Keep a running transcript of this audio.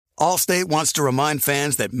Allstate wants to remind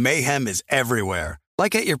fans that mayhem is everywhere,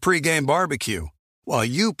 like at your pregame barbecue. While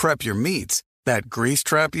you prep your meats, that grease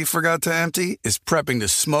trap you forgot to empty is prepping to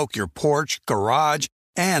smoke your porch, garage,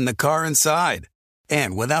 and the car inside.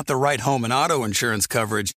 And without the right home and auto insurance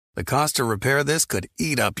coverage, the cost to repair this could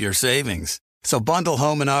eat up your savings. So bundle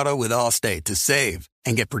home and auto with Allstate to save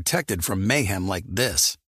and get protected from mayhem like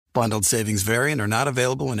this. Bundled savings vary and are not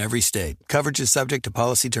available in every state. Coverage is subject to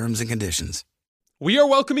policy terms and conditions. We are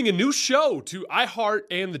welcoming a new show to iHeart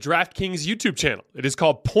and the DraftKings YouTube channel. It is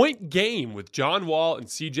called Point Game with John Wall and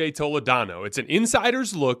CJ Toledano. It's an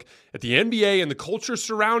insider's look at the NBA and the culture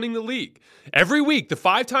surrounding the league. Every week, the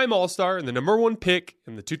five-time All-Star and the number one pick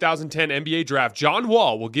in the 2010 NBA draft, John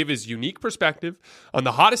Wall, will give his unique perspective on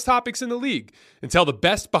the hottest topics in the league and tell the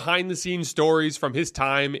best behind-the-scenes stories from his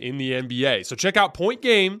time in the NBA. So check out Point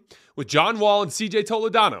Game with John Wall and CJ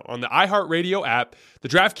Toledano on the iHeartRadio app, the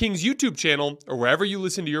DraftKings YouTube channel, or wherever you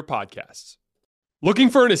listen to your podcasts. Looking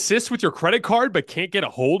for an assist with your credit card but can't get a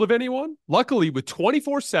hold of anyone? Luckily, with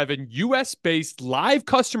 24/7 U.S.-based live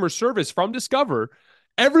customer service from Discover,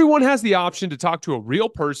 everyone has the option to talk to a real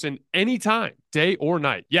person anytime, day or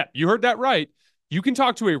night. Yeah, you heard that right. You can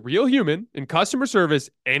talk to a real human in customer service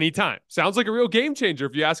anytime. Sounds like a real game changer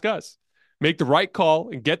if you ask us. Make the right call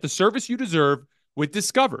and get the service you deserve with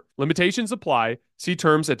Discover. Limitations apply. See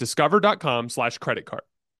terms at discover.com/creditcard.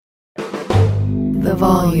 The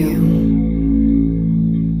volume.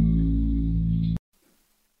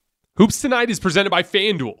 Hoops Tonight is presented by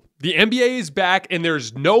FanDuel. The NBA is back, and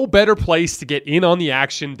there's no better place to get in on the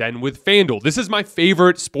action than with FanDuel. This is my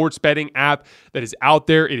favorite sports betting app that is out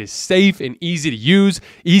there. It is safe and easy to use,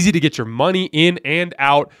 easy to get your money in and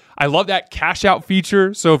out. I love that cash out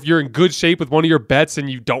feature. So if you're in good shape with one of your bets and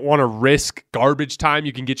you don't want to risk garbage time,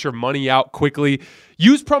 you can get your money out quickly.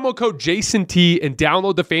 Use promo code JASONT and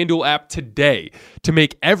download the FanDuel app today to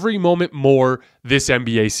make every moment more this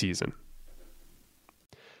NBA season.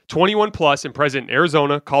 21 plus and present in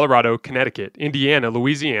Arizona, Colorado, Connecticut, Indiana,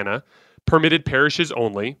 Louisiana, permitted parishes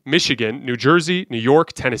only, Michigan, New Jersey, New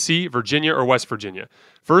York, Tennessee, Virginia, or West Virginia.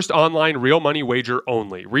 First online real money wager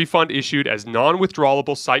only. Refund issued as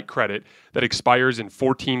non-withdrawable site credit that expires in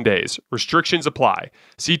 14 days. Restrictions apply.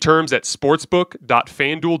 See terms at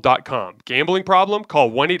sportsbook.fanduel.com. Gambling problem?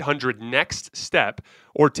 Call 1-800-NEXT-STEP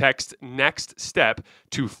or text NEXT STEP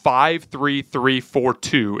to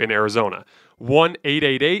 53342 in Arizona.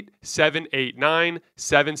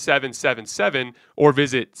 1-888-789-7777 or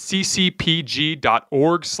visit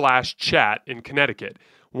ccpg.org/chat in Connecticut.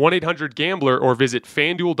 1-800-GAMBLER or visit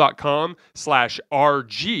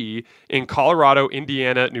fanduel.com/RG in Colorado,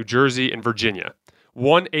 Indiana, New Jersey, and Virginia.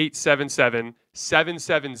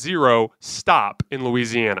 1-877-770-STOP in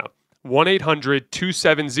Louisiana.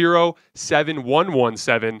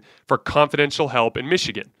 1-800-270-7117 for confidential help in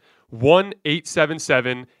Michigan.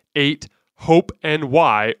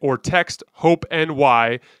 1-877-8-HOPE-NY or text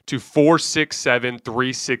HOPE-NY to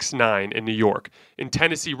 467-369 in New York. In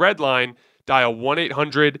Tennessee Redline, dial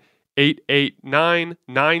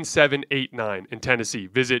 1-800-889-9789 in Tennessee.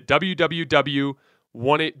 Visit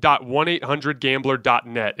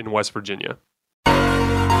www.1800gambler.net in West Virginia.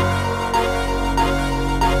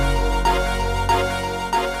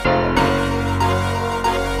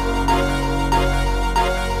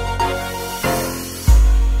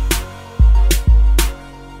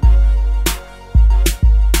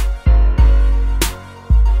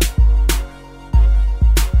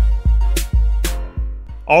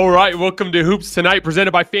 All right, welcome to Hoops Tonight,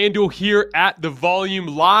 presented by FanDuel here at The Volume,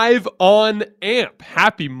 live on AMP.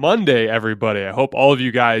 Happy Monday, everybody. I hope all of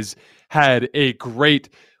you guys had a great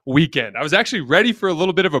weekend. I was actually ready for a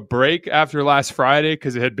little bit of a break after last Friday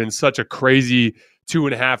because it had been such a crazy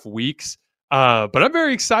 2.5 weeks. But I'm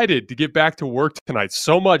very excited to get back to work tonight.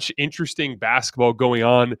 So much interesting basketball going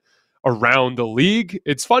on around the league.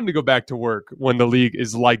 It's fun to go back to work when the league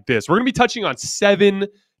is like this. We're going to be touching on 7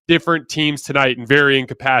 different teams tonight in varying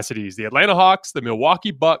capacities. The Atlanta Hawks, the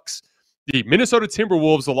Milwaukee Bucks, the Minnesota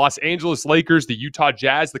Timberwolves, the Los Angeles Lakers, the Utah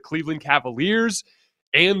Jazz, the Cleveland Cavaliers,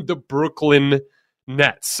 and the Brooklyn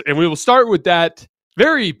Nets. And we will start with that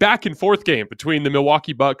very back and forth game between the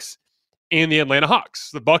Milwaukee Bucks and the Atlanta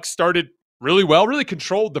Hawks. The Bucks started really well, really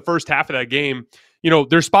controlled the first half of that game. You know,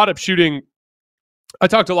 their spot-up shooting, I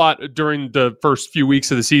talked a lot during the first few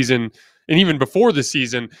weeks of the season and even before the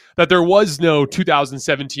season, that there was no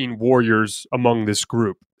 2017 Warriors among this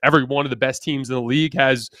group. Every one of the best teams in the league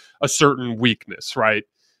has a certain weakness, right?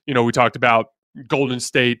 You know, we talked about Golden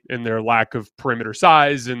State and their lack of perimeter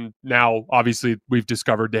size. And now, obviously, we've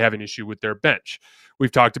discovered they have an issue with their bench.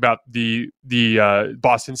 We've talked about the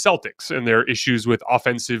Boston Celtics and their issues with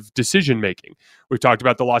offensive decision-making. We've talked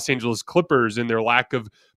about the Los Angeles Clippers and their lack of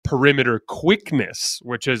perimeter quickness,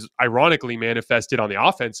 which has ironically manifested on the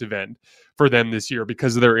offensive end for them this year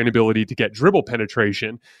because of their inability to get dribble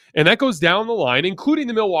penetration. And that goes down the line, including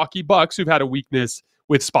the Milwaukee Bucks, who've had a weakness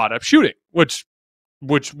with spot-up shooting, which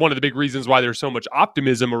one of the big reasons why there's so much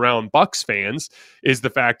optimism around Bucks fans is the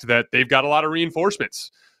fact that they've got a lot of reinforcements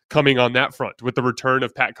coming on that front with the return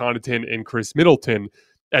of Pat Connaughton and Chris Middleton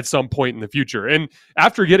at some point in the future. And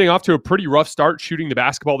after getting off to a pretty rough start shooting the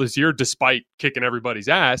basketball this year, despite kicking everybody's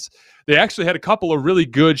ass, they actually had a couple of really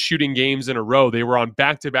good shooting games in a row. They were on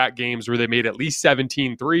back-to-back games where they made at least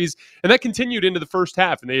 17 threes, and that continued into the first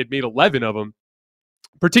half, and they had made 11 of them.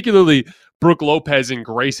 Particularly Brook Lopez and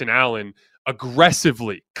Grayson Allen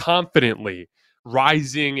aggressively, confidently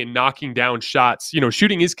rising and knocking down shots.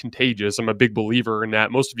 Shooting is contagious. I'm a big believer in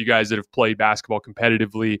that. Most of you guys that have played basketball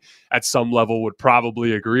competitively at some level would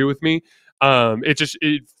probably agree with me.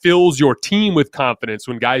 It fills your team with confidence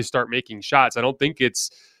when guys start making shots. I don't think it's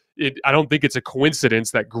a coincidence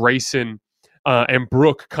that Grayson and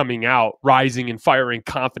Brook coming out, rising and firing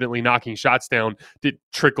confidently, knocking shots down, did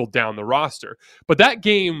trickle down the roster. But that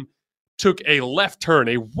game took a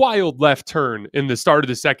wild left turn in the start of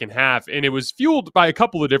the second half, and it was fueled by a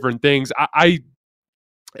couple of different things.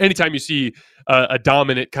 Anytime you see a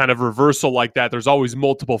dominant kind of reversal like that, there's always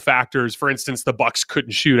multiple factors. For instance, the Bucks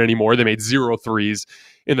couldn't shoot anymore. They made 0 threes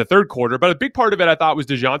in the third quarter. But a big part of it, I thought, was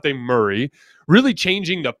DeJounte Murray really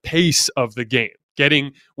changing the pace of the game,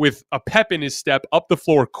 getting with a pep in his step up the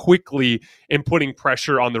floor quickly and putting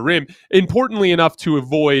pressure on the rim, importantly enough to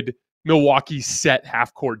avoid Milwaukee's set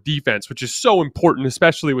half-court defense, which is so important,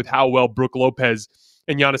 especially with how well Brook Lopez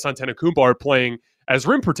and Giannis Antetokounmpo are playing as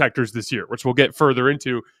rim protectors this year, which we'll get further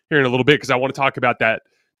into here in a little bit because I want to talk about that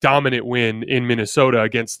dominant win in Minnesota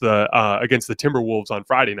against the Timberwolves on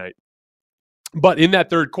Friday night. But in that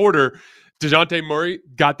third quarter, DeJounte Murray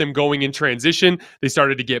got them going in transition. They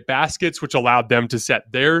started to get baskets, which allowed them to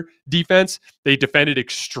set their defense. They defended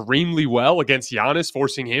extremely well against Giannis,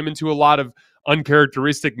 forcing him into a lot of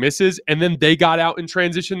uncharacteristic misses. And then they got out and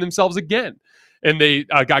transitioned themselves again. And they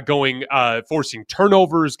got going, forcing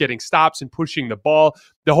turnovers, getting stops, and pushing the ball.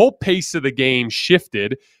 The whole pace of the game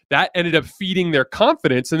shifted. That ended up feeding their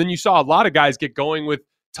confidence. And then you saw a lot of guys get going with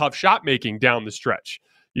tough shot making down the stretch.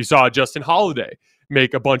 You saw Justin Holiday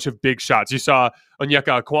make a bunch of big shots. You saw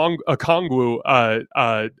Onyeka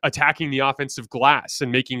Okongwu attacking the offensive glass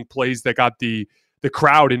and making plays that got the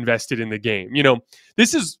crowd invested in the game.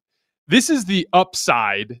 This is the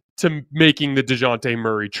upside to making the DeJounte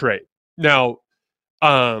Murray trade. Now,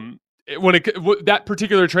 that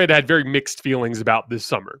particular trade, I had very mixed feelings about this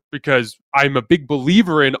summer because I'm a big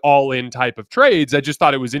believer in all-in type of trades. I just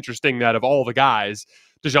thought it was interesting that of all the guys,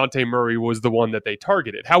 DeJounte Murray was the one that they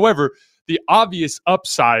targeted. However, the obvious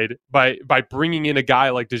upside by bringing in a guy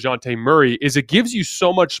like DeJounte Murray is it gives you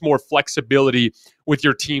so much more flexibility with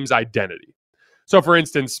your team's identity. So, for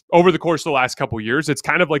instance, over the course of the last couple of years, it's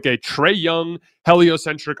kind of like a Trae Young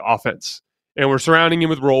heliocentric offense. And we're surrounding him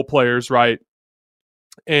with role players, right?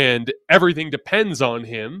 And everything depends on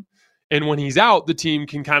him. And when he's out, the team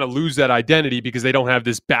can kind of lose that identity because they don't have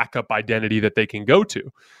this backup identity that they can go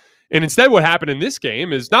to. And instead, what happened in this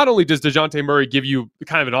game is not only does DeJounte Murray give you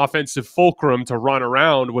kind of an offensive fulcrum to run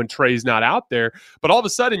around when Trae's not out there, but all of a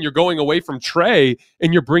sudden you're going away from Trae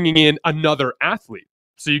and you're bringing in another athlete.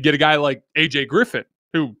 So you get a guy like AJ Griffin,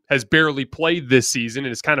 who has barely played this season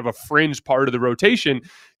and is kind of a fringe part of the rotation,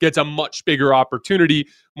 gets a much bigger opportunity,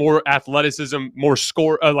 more athleticism, more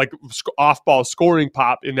off-ball scoring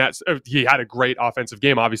pop in that. He had a great offensive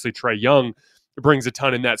game. Obviously, Trae Young brings a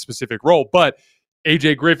ton in that specific role, but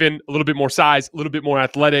AJ Griffin, a little bit more size, a little bit more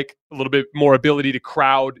athletic, a little bit more ability to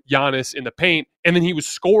crowd Giannis in the paint. And then he was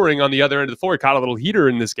scoring on the other end of the floor. He caught a little heater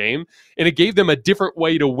in this game, and it gave them a different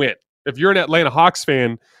way to win. If you're an Atlanta Hawks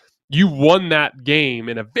fan, you won that game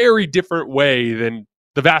in a very different way than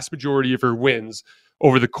the vast majority of your wins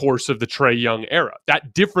over the course of the Trae Young era.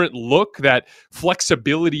 That different look, that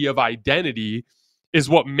flexibility of identity is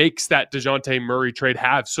what makes that DeJounte Murray trade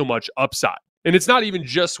have so much upside. And it's not even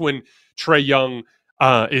just when Trae Young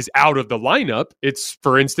is out of the lineup. It's,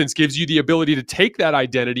 for instance, gives you the ability to take that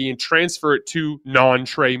identity and transfer it to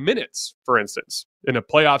non-Trae minutes, for instance. In a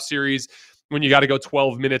playoff series, when you got to go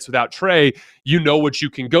 12 minutes without Trae, you know what you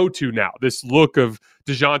can go to now. This look of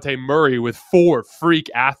DeJounte Murray with 4 freak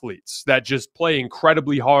athletes that just play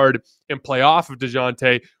incredibly hard and play off of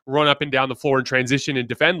DeJounte, run up and down the floor in transition and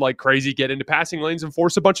defend like crazy, get into passing lanes and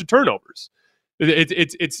force a bunch of turnovers.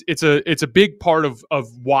 It's a big part of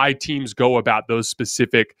why teams go about those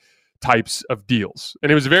specific types of deals.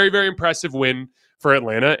 And it was a very, very impressive win for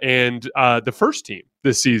Atlanta and the first team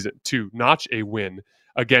this season to notch a win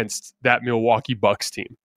against that Milwaukee Bucks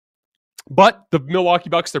team. But the Milwaukee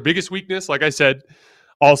Bucks, their biggest weakness, like I said,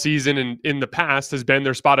 all season and in the past has been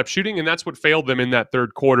their spot-up shooting, and that's what failed them in that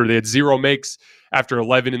third quarter. They had 0 makes after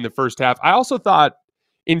 11 in the first half. I also thought,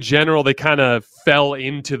 in general, they kind of fell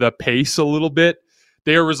into the pace a little bit.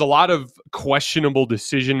 There was a lot of questionable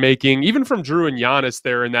decision-making, even from Drew and Giannis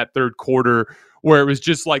there in that third quarter, where it was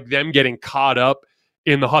just like them getting caught up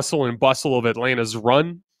in the hustle and bustle of Atlanta's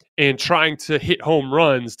run and trying to hit home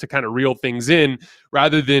runs to kind of reel things in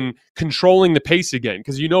rather than controlling the pace again.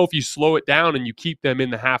 Because if you slow it down and you keep them in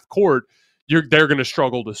the half court, they're going to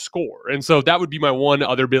struggle to score. And so that would be my one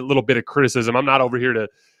other little bit of criticism. I'm not over here to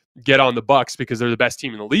get on the Bucks because they're the best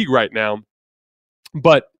team in the league right now.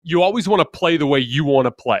 But you always want to play the way you want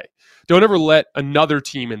to play. Don't ever let another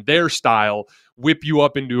team in their style whip you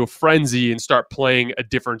up into a frenzy and start playing a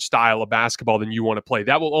different style of basketball than you want to play.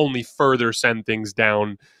 That will only further send things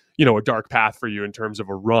down, a dark path for you in terms of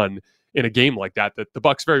a run in a game like that the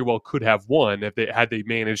Bucks very well could have won if they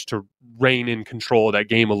managed to rein in control of that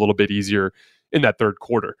game a little bit easier in that third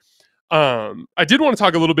quarter. I did want to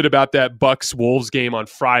talk a little bit about that Bucks-Wolves game on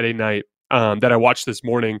Friday night that I watched this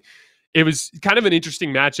morning. It was kind of an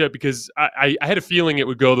interesting matchup because I had a feeling it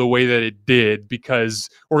would go the way that it did, because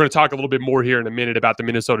we're going to talk a little bit more here in a minute about the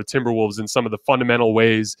Minnesota Timberwolves and some of the fundamental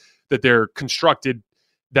ways that they're constructed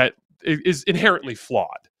that is inherently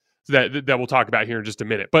flawed that we'll talk about here in just a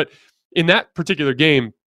minute. But in that particular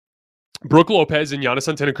game, Brook Lopez and Giannis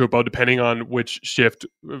Antetokounmpo, depending on which shift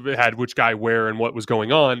had which guy where and what was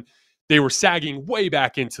going on, they were sagging way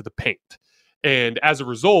back into the paint. And as a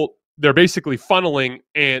result, they're basically funneling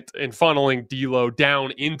Ant and funneling D'Lo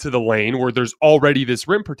down into the lane where there's already this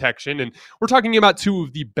rim protection. And we're talking about two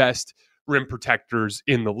of the best rim protectors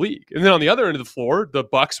in the league. And then on the other end of the floor, the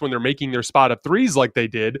Bucks, when they're making their spot up threes like they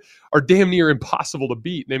did, are damn near impossible to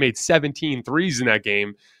beat. They made 17 threes in that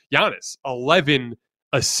game. Giannis, 11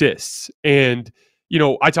 assists. And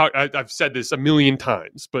I've said this a million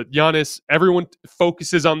times, but Giannis, everyone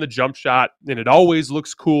focuses on the jump shot, and it always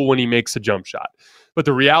looks cool when he makes a jump shot. But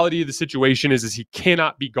the reality of the situation is he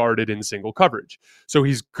cannot be guarded in single coverage. So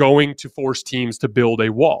he's going to force teams to build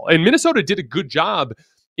a wall. And Minnesota did a good job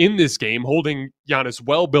in this game, holding Giannis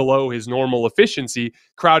well below his normal efficiency,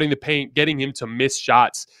 crowding the paint, getting him to miss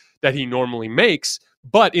shots that he normally makes.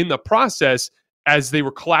 But in the process, as they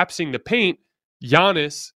were collapsing the paint,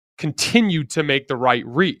 Giannis continued to make the right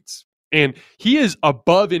reads. And he is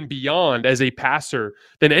above and beyond as a passer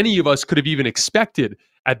than any of us could have even expected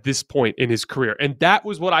at this point in his career. And that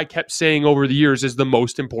was what I kept saying over the years is the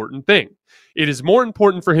most important thing. It is more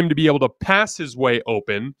important for him to be able to pass his way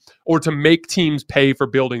open or to make teams pay for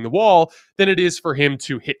building the wall than it is for him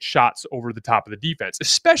to hit shots over the top of the defense,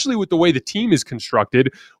 especially with the way the team is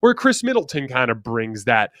constructed, where Chris Middleton kind of brings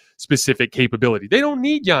that specific capability. They don't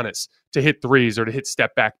need Giannis to hit threes or to hit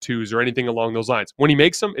step back twos or anything along those lines. When he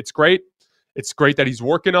makes them, it's great. It's great that he's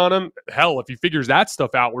working on them. Hell, if he figures that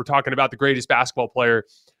stuff out, we're talking about the greatest basketball player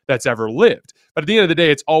that's ever lived. But at the end of the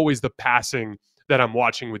day, it's always the passing that I'm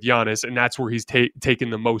watching with Giannis, and that's where he's taken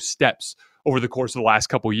the most steps over the course of the last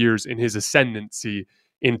couple of years in his ascendancy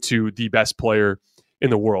into the best player in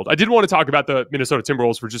the world. I did want to talk about the Minnesota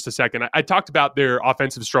Timberwolves for just a second. I talked about their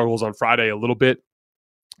offensive struggles on Friday a little bit,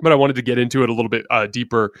 but I wanted to get into it a little bit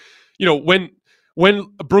deeper. When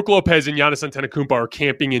Brook Lopez and Giannis Antetokounmpo are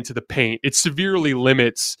camping into the paint, it severely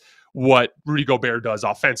limits what Rudy Gobert does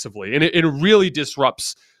offensively. And it really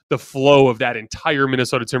disrupts the flow of that entire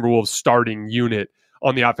Minnesota Timberwolves starting unit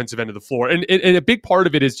on the offensive end of the floor. And a big part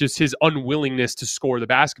of it is just his unwillingness to score the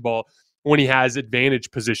basketball when he has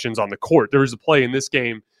advantage positions on the court. There was a play in this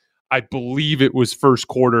game, I believe it was first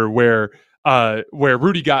quarter, where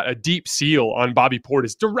Rudy got a deep seal on Bobby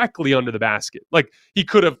Portis directly under the basket. Like, he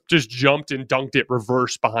could have just jumped and dunked it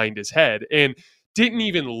reverse behind his head and didn't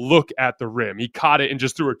even look at the rim. He caught it and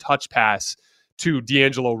just threw a touch pass to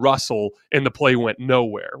D'Angelo Russell, and the play went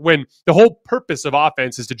nowhere. When the whole purpose of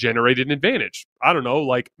offense is to generate an advantage. I don't know,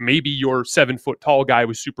 like maybe your 7-foot tall guy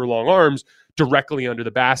with super long arms directly under the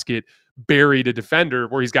basket buried a defender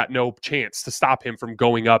where he's got no chance to stop him from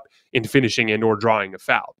going up and finishing and or drawing a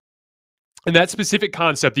foul. And that specific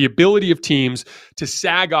concept, the ability of teams to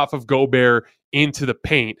sag off of Gobert into the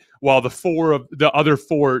paint while the other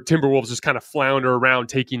four Timberwolves just kind of flounder around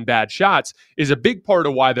taking bad shots, is a big part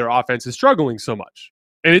of why their offense is struggling so much.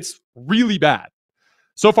 And it's really bad.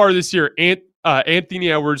 So far this year,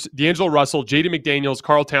 Anthony Edwards, D'Angelo Russell, Jaden McDaniels,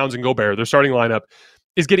 Karl Towns, and Gobert, their starting lineup,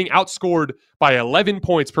 is getting outscored by 11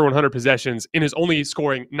 points per 100 possessions and is only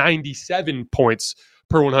scoring 97 points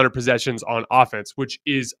per 100 possessions on offense, which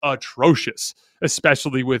is atrocious,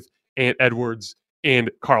 especially with Ant Edwards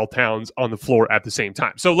and Karl Towns on the floor at the same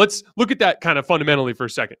time. So let's look at that kind of fundamentally for a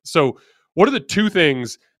second. So what are the two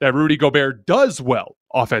things that Rudy Gobert does well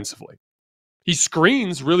offensively? He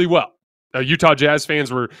screens really well. Now, Utah Jazz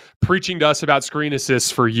fans were preaching to us about screen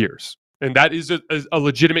assists for years, and that is a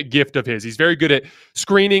legitimate gift of his. He's very good at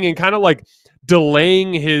screening and kind of like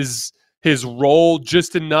delaying his role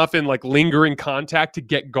just enough in like lingering contact to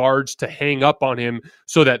get guards to hang up on him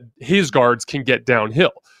so that his guards can get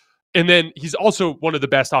downhill. And then he's also one of the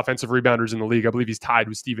best offensive rebounders in the league. I believe he's tied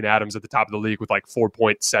with Steven Adams at the top of the league with like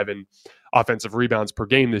 4.7 offensive rebounds per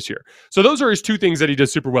game this year. So those are his two things that he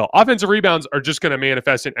does super well. Offensive rebounds are just going to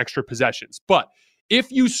manifest in extra possessions. But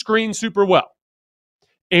if you screen super well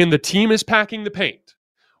and the team is packing the paint,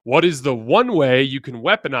 what is the one way you can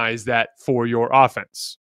weaponize that for your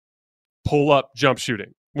offense? Pull up jump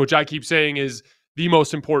shooting, which I keep saying is the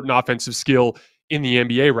most important offensive skill in the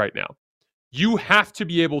NBA right now. You have to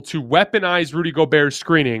be able to weaponize Rudy Gobert's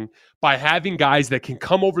screening by having guys that can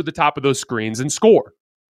come over the top of those screens and score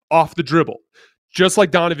off the dribble, just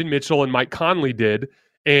like Donovan Mitchell and Mike Conley did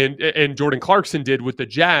and Jordan Clarkson did with the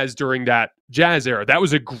Jazz during that Jazz era. That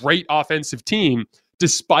was a great offensive team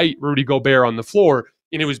despite Rudy Gobert on the floor,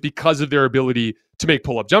 and it was because of their ability to make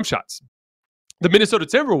pull-up jump shots. The Minnesota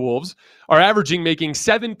Timberwolves are averaging making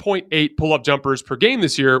 7.8 pull-up jumpers per game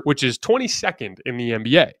this year, which is 22nd in the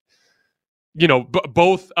NBA. You know,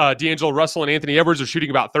 both D'Angelo Russell and Anthony Edwards are shooting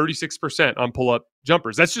about 36% on pull-up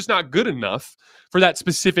jumpers. That's just not good enough for that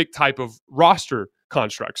specific type of roster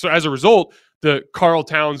construct. So as a result, the Karl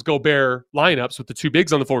Towns Gobert lineups with the two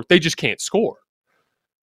bigs on the floor, they just can't score.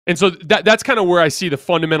 And so that's kind of where I see the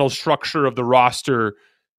fundamental structure of the roster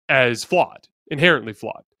as flawed, inherently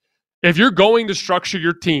flawed. If you're going to structure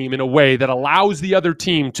your team in a way that allows the other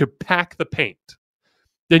team to pack the paint,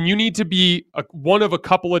 then you need to be one of a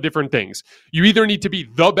couple of different things. You either need to be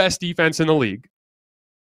the best defense in the league,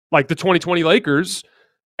 like the 2020 Lakers,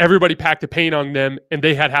 everybody packed the paint on them and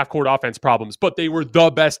they had half-court offense problems, but they were the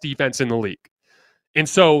best defense in the league. And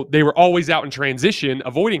so they were always out in transition,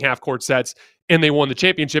 avoiding half-court sets, and they won the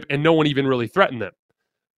championship and no one even really threatened them.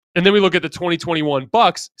 And then we look at the 2021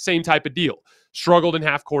 Bucks, same type of deal. Struggled in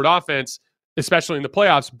half-court offense, especially in the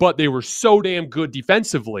playoffs, but they were so damn good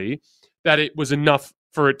defensively that it was enough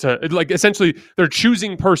for it to, like, essentially they're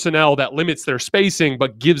choosing personnel that limits their spacing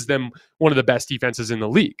but gives them one of the best defenses in the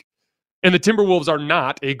league. And the Timberwolves are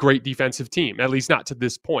not a great defensive team, at least not to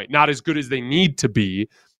this point, not as good as they need to be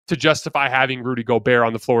to justify having Rudy Gobert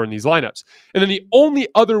on the floor in these lineups. And then the only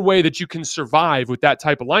other way that you can survive with that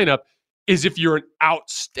type of lineup is if you're an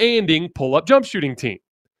outstanding pull-up jump shooting team,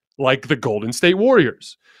 like the Golden State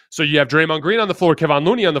Warriors. So you have Draymond Green on the floor, Kevon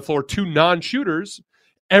Looney on the floor, two non-shooters.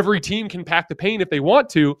 Every team can pack the paint if they want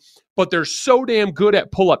to, but they're so damn good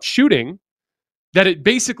at pull-up shooting that it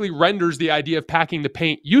basically renders the idea of packing the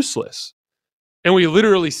paint useless. And we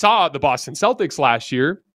literally saw the Boston Celtics last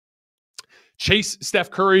year chase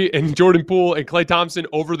Steph Curry and Jordan Poole and Klay Thompson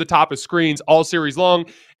over the top of screens all series long,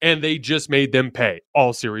 and they just made them pay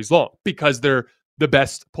all series long because they're the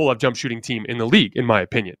best pull-up jump shooting team in the league, in my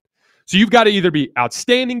opinion. So you've got to either be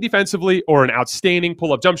outstanding defensively or an outstanding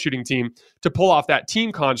pull-up jump shooting team to pull off that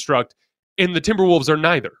team construct, and the Timberwolves are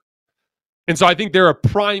neither. And so I think they're a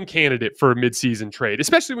prime candidate for a midseason trade,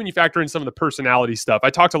 especially when you factor in some of the personality stuff. I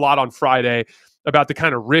talked a lot on Friday about the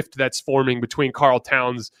kind of rift that's forming between Karl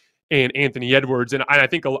Towns and Anthony Edwards, and I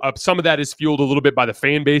think some of that is fueled a little bit by the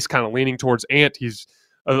fan base kind of leaning towards Ant. He's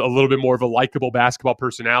a little bit more of a likable basketball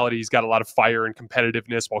personality. He's got a lot of fire and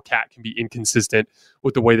competitiveness, while Cat can be inconsistent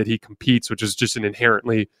with the way that he competes, which is just an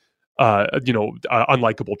inherently,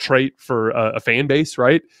 unlikable trait for a fan base,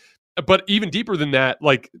 right? But even deeper than that,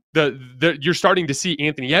 like you're starting to see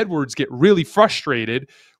Anthony Edwards get really frustrated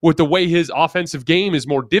with the way his offensive game is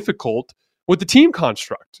more difficult with the team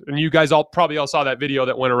construct. And you guys probably all saw that video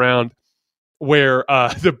that went around where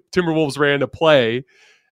the Timberwolves ran a play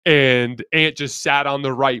and Ant just sat on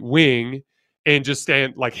the right wing and just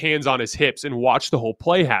stand like hands on his hips and watch the whole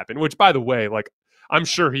play happen, which, by the way, like, I'm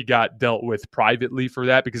sure he got dealt with privately for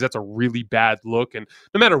that because that's a really bad look. And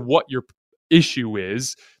no matter what your issue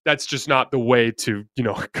is, that's just not the way to,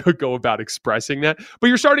 go about expressing that. But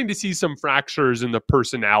you're starting to see some fractures in the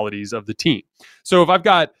personalities of the team. So if I've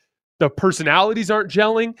got the personalities aren't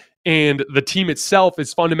gelling and the team itself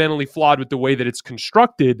is fundamentally flawed with the way that it's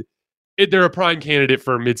constructed, they're a prime candidate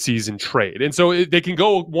for a midseason trade. And so they can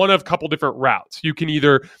go one of a couple different routes. You can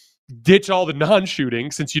either ditch all the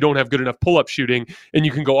non-shooting since you don't have good enough pull-up shooting, and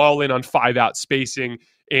you can go all in on 5-out spacing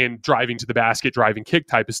and driving to the basket, driving kick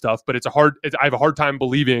type of stuff. But I have a hard time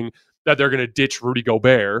believing that they're going to ditch Rudy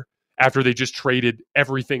Gobert after they just traded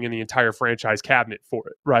everything in the entire franchise cabinet for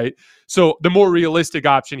it, right? So the more realistic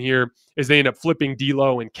option here is they end up flipping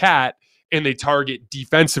D'Lo and Cat, and they target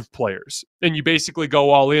defensive players. And you basically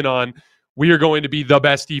go all in on, we are going to be the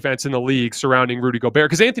best defense in the league surrounding Rudy Gobert.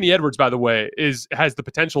 Because Anthony Edwards, by the way, has the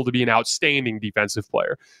potential to be an outstanding defensive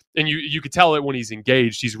player. And you could tell it when he's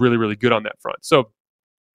engaged. He's really, really good on that front. So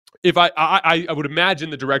if I would imagine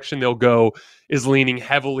the direction they'll go is leaning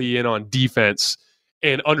heavily in on defense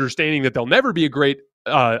and understanding that they'll never be a great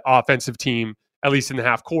offensive team, at least in the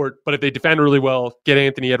half court. But if they defend really well, get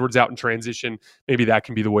Anthony Edwards out in transition, maybe that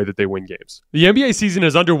can be the way that they win games. The NBA season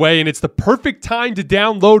is underway, and it's the perfect time to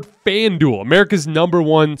download FanDuel, America's #1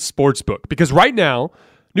 sportsbook. Because right now,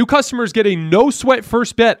 new customers get a no-sweat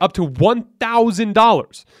first bet up to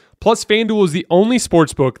 $1,000. Plus, FanDuel is the only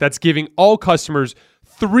sportsbook that's giving all customers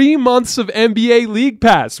 3 months of NBA League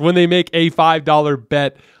Pass when they make a $5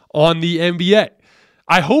 bet on the NBA.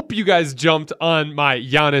 I hope you guys jumped on my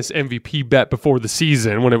Giannis MVP bet before the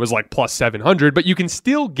season when it was like plus 700, but you can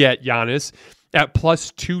still get Giannis at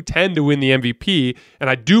plus 210 to win the MVP, and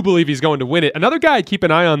I do believe he's going to win it. Another guy I'd keep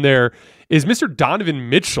an eye on there is Mr. Donovan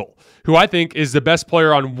Mitchell, who I think is the best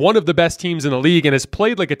player on one of the best teams in the league and has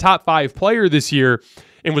played like a top 5 player this year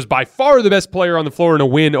and was by far the best player on the floor in a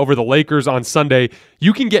win over the Lakers on Sunday.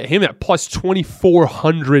 You can get him at plus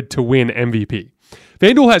 2,400 to win MVP.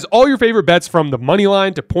 FanDuel has all your favorite bets from the money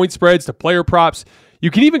line to point spreads to player props. You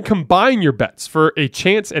can even combine your bets for a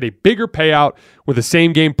chance at a bigger payout with a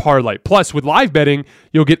same-game parlay. Plus, with live betting,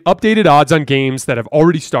 you'll get updated odds on games that have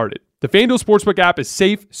already started. The FanDuel Sportsbook app is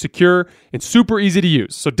safe, secure, and super easy to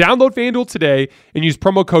use. So download FanDuel today and use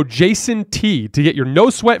promo code JASONT to get your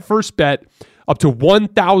no-sweat first bet up to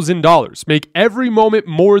 $1,000. Make every moment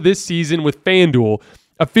more this season with FanDuel,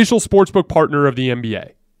 official sportsbook partner of the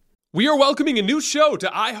NBA. We are welcoming a new show to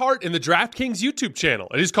iHeart and the DraftKings YouTube channel.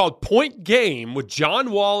 It is called Point Game with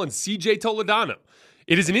John Wall and CJ Toledano.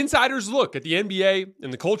 It is an insider's look at the NBA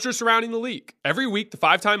and the culture surrounding the league. Every week, the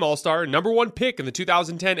 5-time All-Star and #1 pick in the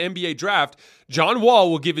 2010 NBA Draft, John Wall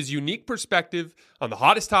will give his unique perspective on the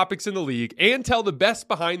hottest topics in the league and tell the best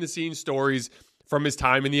behind-the-scenes stories from his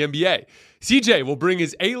time in the NBA. CJ will bring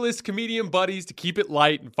his A-list comedian buddies to keep it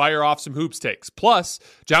light and fire off some hoops takes. Plus,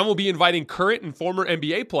 John will be inviting current and former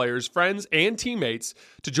NBA players, friends, and teammates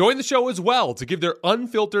to join the show as well to give their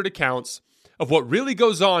unfiltered accounts of what really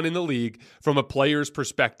goes on in the league from a player's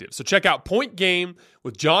perspective. So check out Point Game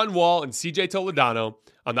with John Wall and CJ Toledano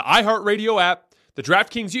on the iHeartRadio app, the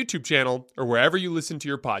DraftKings YouTube channel, or wherever you listen to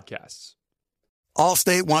your podcasts.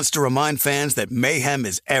 Allstate wants to remind fans that mayhem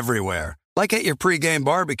is everywhere, like at your pregame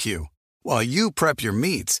barbecue. While you prep your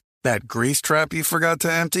meats, that grease trap you forgot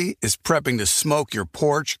to empty is prepping to smoke your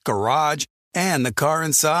porch, garage, and the car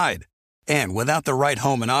inside. And without the right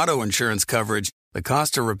home and auto insurance coverage, the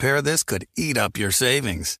cost to repair this could eat up your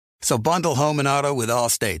savings. So bundle home and auto with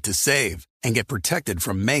Allstate to save and get protected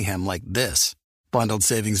from mayhem like this. Bundled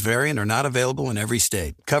savings vary and are not available in every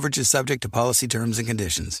state. Coverage is subject to policy terms and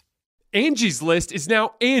conditions. Angie's List is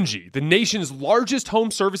now Angie, the nation's largest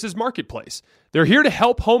home services marketplace. They're here to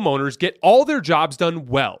help homeowners get all their jobs done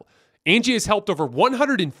well. Angie has helped over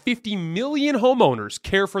 150 million homeowners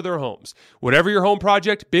care for their homes. Whatever your home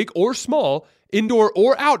project, big or small, indoor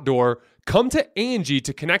or outdoor, come to Angie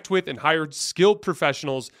to connect with and hire skilled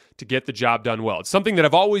professionals to get the job done well. It's something that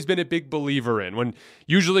I've always been a big believer in.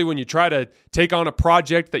 Usually when you try to take on a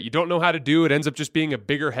project that you don't know how to do, it ends up just being a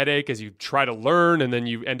bigger headache as you try to learn, and then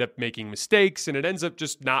you end up making mistakes, and it ends up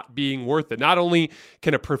just not being worth it. Not only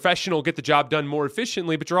can a professional get the job done more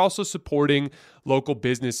efficiently, but you're also supporting local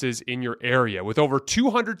businesses in your area. With over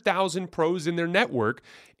 200,000 pros in their network,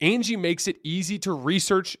 Angie makes it easy to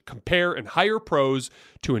research, compare, and hire pros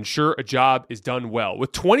to ensure a job is done well.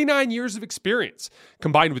 With 29 years of experience,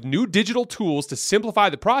 combined with new digital tools to simplify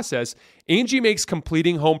the process, Angie makes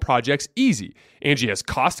completing home projects easy. Angie has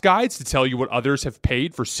cost guides to tell you what others have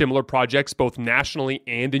paid for similar projects both nationally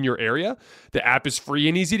and in your area. The app is free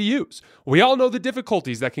and easy to use. We all know the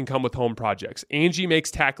difficulties that can come with home projects. Angie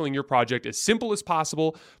makes tackling your project as simple as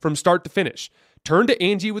possible from start to finish. Turn to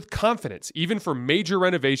Angie with confidence, even for major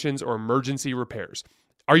renovations or emergency repairs.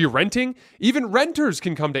 Are you renting? Even renters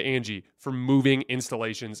can come to Angie for moving,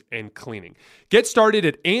 installations, and cleaning. Get started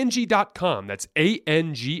at Angie.com. That's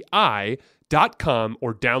ANGI.com,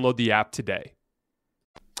 or download the app today.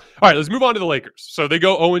 All right, let's move on to the Lakers. So they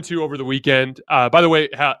go 0-2 over the weekend. By the way,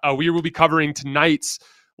 we will be covering tonight's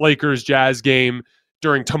Lakers-Jazz game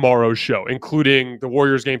during tomorrow's show, including the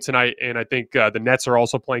Warriors game tonight. And I think the Nets are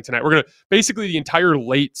also playing tonight. We're going to basically the entire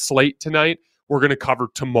late slate tonight, we're going to cover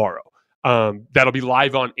tomorrow. That'll be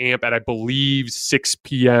live on AMP at, I believe, 6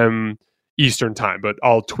 p.m. Eastern time, but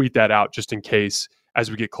I'll tweet that out just in case as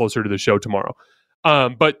we get closer to the show tomorrow.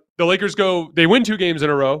 But the Lakers they win 2 games in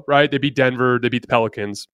a row, right? They beat Denver, they beat the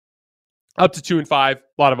Pelicans, up to 2-5, a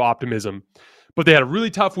lot of optimism. But they had a really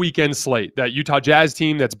tough weekend slate. That Utah Jazz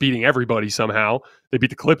team that's beating everybody somehow. They beat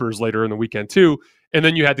the Clippers later in the weekend too. And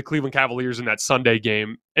then you had the Cleveland Cavaliers in that Sunday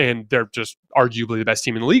game, and they're just arguably the best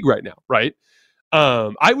team in the league right now, right?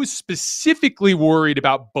 I was specifically worried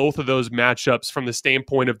about both of those matchups from the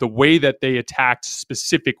standpoint of the way that they attacked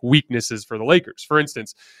specific weaknesses for the Lakers. For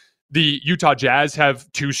instance, the Utah Jazz have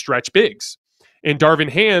 2 stretch bigs. And Darvin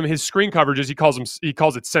Ham, his screen coverages, he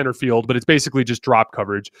calls it center field, but it's basically just drop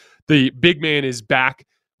coverage. The big man is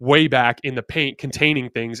way back in the paint containing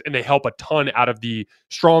things, and they help a ton out of the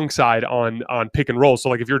strong side on pick and roll. So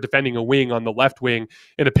like if you're defending a wing on the left wing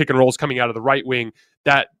and a pick and roll is coming out of the right wing,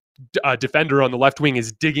 that defender on the left wing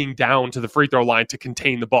is digging down to the free throw line to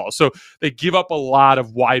contain the ball. So they give up a lot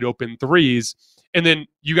of wide open threes. And then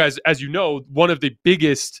you guys, as you know, one of the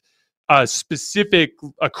biggest specific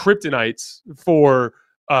kryptonites for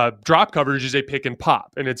drop coverage is a pick and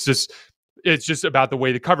pop. And it's just about the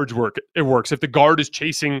way the coverage works. If the guard is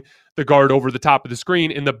chasing the guard over the top of the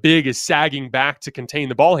screen and the big is sagging back to contain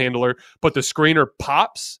the ball handler, but the screener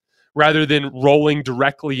pops rather than rolling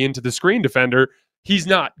directly into the screen defender, he's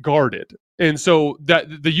not guarded. And so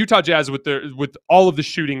that the Utah Jazz with all of the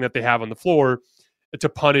shooting that they have on the floor to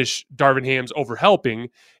punish Darvin Ham's overhelping,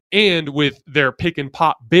 and with their pick and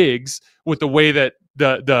pop bigs, with the way that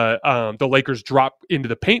the Lakers drop into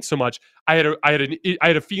the paint so much, I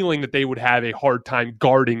had a feeling that they would have a hard time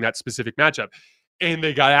guarding that specific matchup. And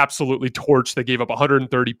they got absolutely torched. They gave up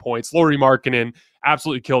 130 points. Lauri Markkanen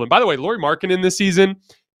absolutely killed him. By the way, Lauri Markkanen this season,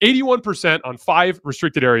 81% on 5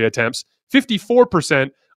 restricted area attempts, 54%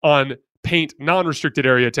 on paint non-restricted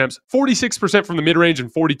area attempts, 46% from the mid-range,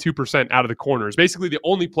 and 42% out of the corners. Basically, the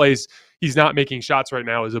only place he's not making shots right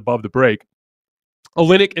now is above the break.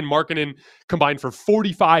 Olynyk and Markkanen combined for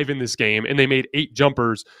 45 in this game, and they made 8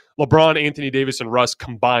 jumpers. LeBron, Anthony Davis, and Russ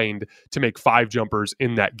combined to make 5 jumpers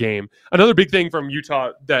in that game. Another big thing from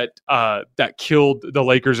Utah that killed the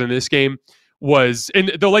Lakers in this game was,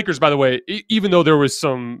 and the Lakers, by the way, even though there was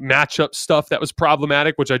some matchup stuff that was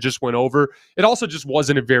problematic, which I just went over, it also just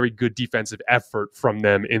wasn't a very good defensive effort from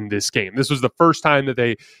them in this game. This was the first time that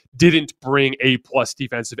they didn't bring A+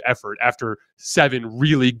 defensive effort after 7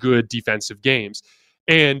 really good defensive games.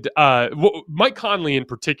 And Mike Conley in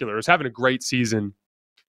particular is having a great season,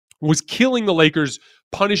 was killing the Lakers,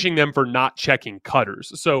 punishing them for not checking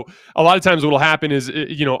cutters. So a lot of times what will happen is,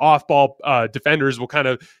 off-ball defenders will kind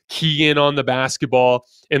of key in on the basketball,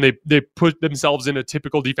 and they put themselves in a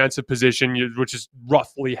typical defensive position, which is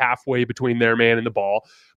roughly halfway between their man and the ball.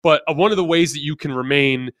 But one of the ways that you can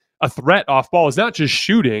remain a threat off-ball is not just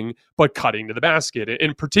shooting, but cutting to the basket.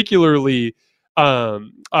 And particularly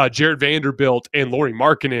Jared Vanderbilt and Lauri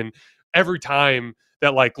Markkanen, every time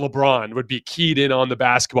that like LeBron would be keyed in on the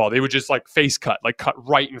basketball, they would just like face cut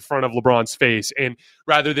right in front of LeBron's face. And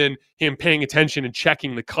rather than him paying attention and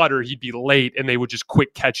checking the cutter, he'd be late and they would just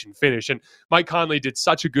quick catch and finish. And Mike Conley did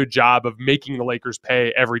such a good job of making the Lakers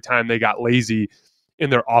pay every time they got lazy in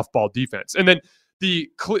their off-ball defense. And then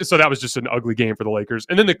so that was just an ugly game for the Lakers.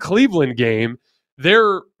 And then the Cleveland game,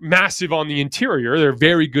 they're massive on the interior. They're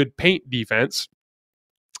very good paint defense.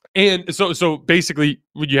 And so basically,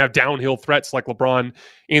 when you have downhill threats like LeBron,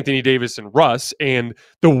 Anthony Davis, and Russ, and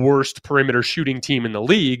the worst perimeter shooting team in the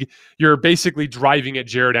league, you're basically driving at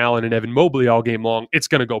Jared Allen and Evan Mobley all game long. It's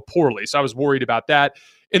going to go poorly. So I was worried about that.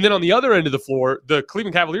 And then on the other end of the floor, the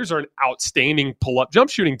Cleveland Cavaliers are an outstanding pull-up jump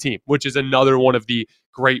shooting team, which is another one of the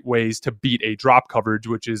great ways to beat a drop coverage,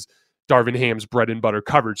 which is Darvin Ham's bread and butter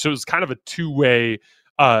coverage. So it was kind of a two-way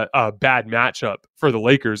bad matchup for the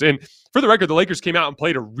Lakers. And for the record, the Lakers came out and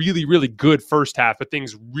played a really, really good first half, but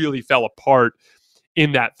things really fell apart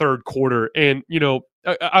in that third quarter. And,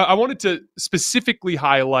 I wanted to specifically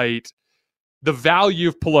highlight the value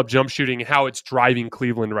of pull-up jump shooting and how it's driving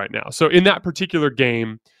Cleveland right now. So in that particular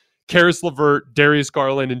game, Karis LeVert, Darius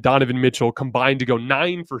Garland, and Donovan Mitchell combined to go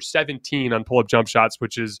 9 for 17 on pull-up jump shots,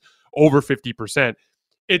 which is over 50%.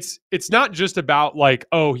 It's not just about like,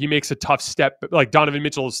 oh, he makes a tough step, like Donovan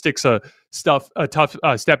Mitchell sticks a tough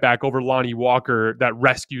step back over Lonnie Walker that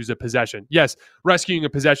rescues a possession. Yes, rescuing a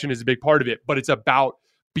possession is a big part of it, but it's about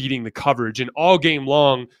beating the coverage. And all game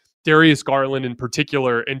long, Darius Garland in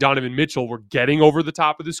particular and Donovan Mitchell were getting over the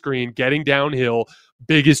top of the screen, getting downhill,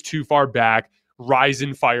 big is too far back, rise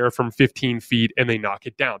and fire from 15 feet and they knock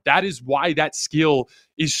it down. That is why that skill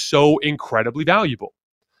is so incredibly valuable.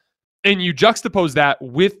 And you juxtapose that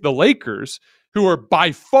with the Lakers, who are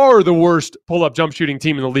by far the worst pull-up jump shooting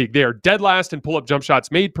team in the league. They are dead last in pull-up jump shots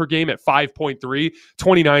made per game at 5.3.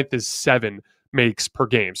 29th is 7 makes per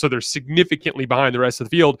game. So they're significantly behind the rest of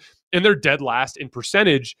the field, and they're dead last in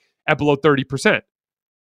percentage at below 30%.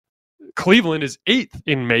 Cleveland is 8th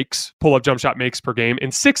in makes, pull-up jump shot makes per game,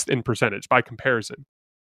 and 6th in percentage by comparison.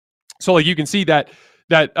 So like you can see that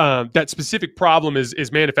specific problem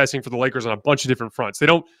is manifesting for the Lakers on a bunch of different fronts.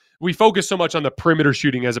 We focus so much on the perimeter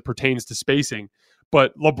shooting as it pertains to spacing,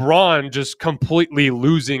 but LeBron just completely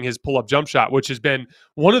losing his pull-up jump shot, which has been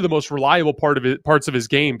one of the most reliable parts of his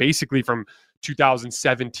game, basically from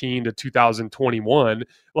 2017 to 2021.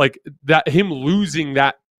 Like that, him losing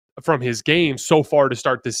that from his game so far to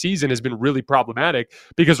start this season has been really problematic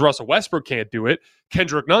because Russell Westbrook can't do it.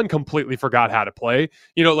 Kendrick Nunn completely forgot how to play.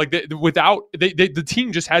 You know, like the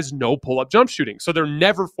team just has no pull-up jump shooting, so they're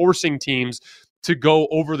never forcing teams to go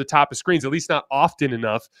over the top of screens, at least not often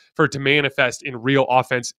enough for it to manifest in real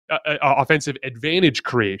offensive advantage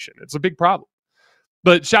creation. It's a big problem.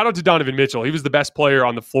 But shout out to Donovan Mitchell. He was the best player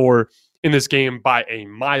on the floor in this game by a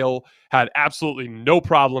mile, had absolutely no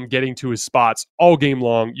problem getting to his spots all game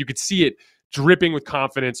long. You could see it dripping with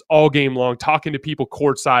confidence all game long, talking to people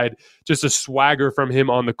courtside, just a swagger from him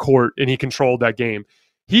on the court, and he controlled that game.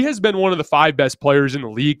 He has been one of the 5 best players in the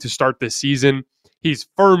league to start this season. He's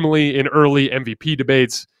firmly in early MVP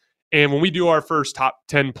debates. And when we do our first top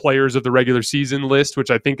 10 players of the regular season list,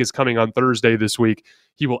 which I think is coming on Thursday this week,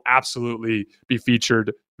 he will absolutely be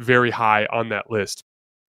featured very high on that list.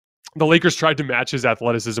 The Lakers tried to match his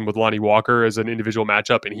athleticism with Lonnie Walker as an individual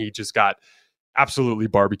matchup, and he just got absolutely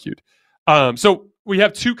barbecued. So we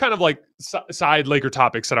have 2 kind of like side Laker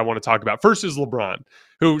topics that I want to talk about. First is LeBron,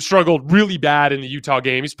 who struggled really bad in the Utah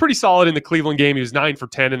game. He's pretty solid in the Cleveland game. He was 9 for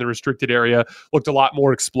 10 in the restricted area, looked a lot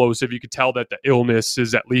more explosive. You could tell that the illness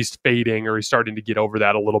is at least fading, or he's starting to get over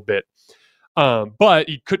that a little bit. But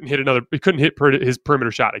he couldn't hit his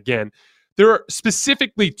perimeter shot again. There are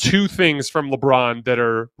specifically 2 things from LeBron that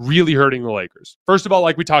are really hurting the Lakers. First of all,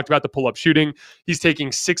 like we talked about, the pull-up shooting. He's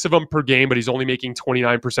taking 6 of them per game, but he's only making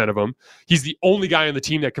 29% of them. He's the only guy on the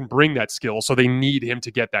team that can bring that skill, so they need him to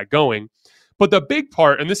get that going. But the big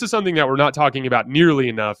part, and this is something that we're not talking about nearly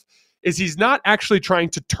enough, is he's not actually trying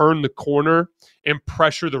to turn the corner and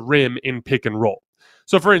pressure the rim in pick and roll.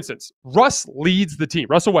 So, for instance, Russell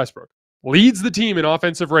Westbrook leads the team in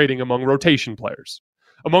offensive rating among rotation players.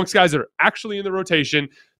 Amongst guys that are actually in the rotation,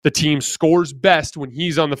 the team scores best when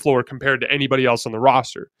he's on the floor compared to anybody else on the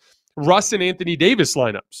roster. Russ and Anthony Davis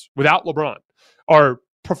lineups without LeBron are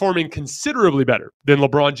performing considerably better than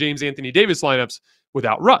LeBron James, Anthony Davis lineups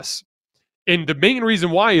without Russ. And the main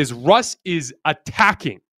reason why is Russ is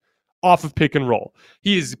attacking off of pick and roll.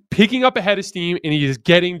 He is picking up a head of steam and he is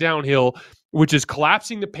getting downhill, which is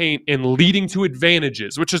collapsing the paint and leading to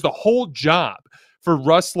advantages, which is the whole job for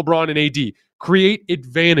Russ, LeBron, and AD. Create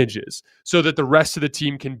advantages so that the rest of the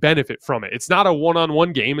team can benefit from it. It's not a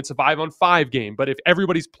one-on-one game, it's a 5-on-5 game. But if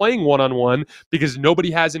everybody's playing one-on-one because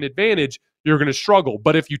nobody has an advantage, you're going to struggle.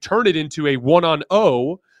 But if you turn it into a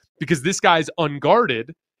 1-on-0 because this guy's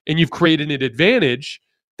unguarded and you've created an advantage,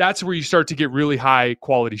 that's where you start to get really high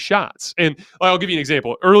quality shots. And I'll give you an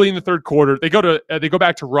example. Early in the third quarter, they go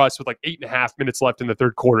back to Russ with like 8.5 minutes left in the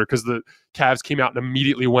third quarter because the Cavs came out and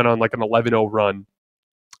immediately went on like an 11-0 run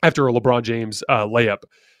after a LeBron James layup.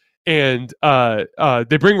 And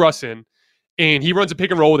they bring Russ in, and he runs a pick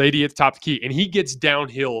and roll with AD at the top of the key, and he gets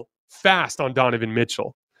downhill fast on Donovan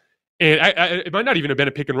Mitchell. And it might not even have been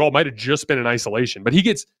a pick and roll. It might have just been an isolation, but he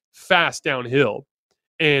gets fast downhill.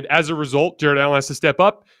 And as a result, Jared Allen has to step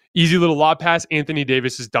up. Easy little lob pass. Anthony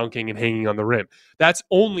Davis is dunking and hanging on the rim. That's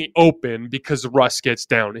only open because Russ gets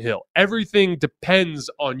downhill. Everything depends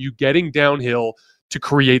on you getting downhill to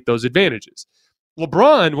create those advantages.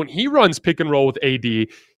 LeBron, when he runs pick and roll with AD,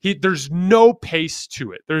 there's no pace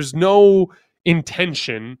to it. There's no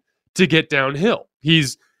intention to get downhill.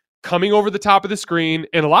 He's coming over the top of the screen,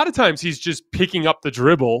 and a lot of times he's just picking up the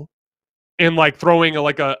dribble and like throwing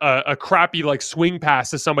a crappy like swing pass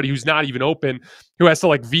to somebody who's not even open, who has to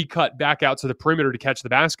like V-cut back out to the perimeter to catch the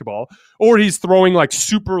basketball. Or he's throwing like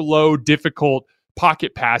super low, difficult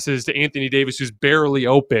pocket passes to Anthony Davis, who's barely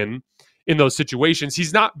open in those situations.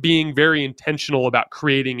 He's not being very intentional about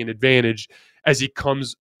creating an advantage as he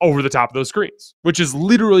comes over the top of those screens, which is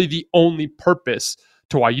literally the only purpose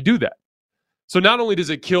to why you do that. So not only does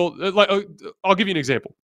it kill, I'll give you an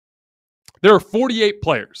example. There are 48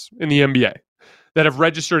 players in the NBA that have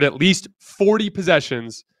registered at least 40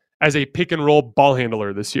 possessions as a pick and roll ball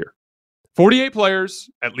handler this year. 48 players,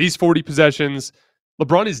 at least 40 possessions.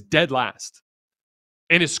 LeBron is dead last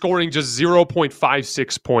and is scoring just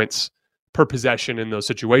 0.56 points per possession in those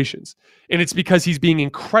situations. And it's because he's being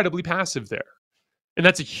incredibly passive there. And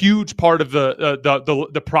that's a huge part of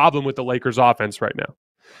the problem with the Lakers offense right now.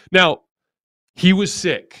 Now, he was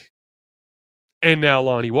sick. And now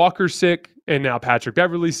Lonnie Walker's sick. And now Patrick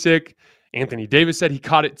Beverley's sick. Anthony Davis said he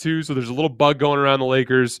caught it too. So there's a little bug going around the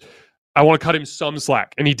Lakers. I want to cut him some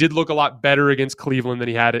slack. And he did look a lot better against Cleveland than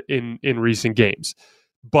he had in recent games.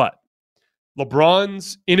 But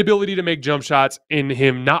LeBron's inability to make jump shots and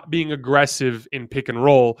him not being aggressive in pick and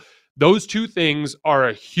roll, those two things are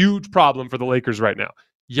a huge problem for the Lakers right now.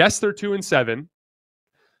 Yes, they're 2-7,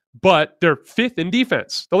 but they're 5th in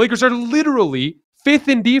defense. The Lakers are literally 5th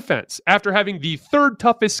in defense after having the 3rd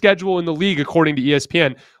toughest schedule in the league, according to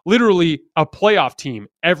ESPN, literally a playoff team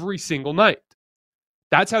every single night.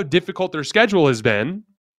 That's how difficult their schedule has been,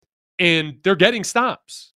 and they're getting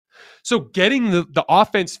stops. So getting the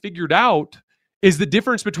offense figured out is the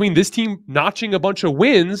difference between this team notching a bunch of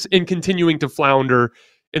wins and continuing to flounder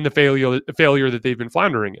in the failure that they've been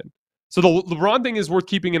floundering in. So the LeBron thing is worth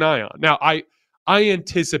keeping an eye on. Now, I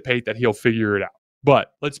anticipate that he'll figure it out,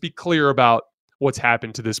 but let's be clear about what's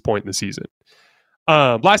happened to this point in the season.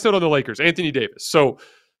 Last note on the Lakers, Anthony Davis. So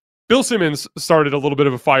Bill Simmons started a little bit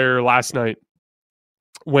of a fire last night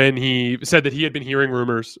when he said that he had been hearing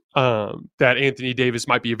rumors that Anthony Davis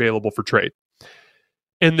might be available for trade.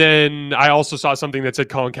 And then I also saw something that said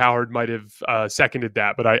Colin Cowherd might have seconded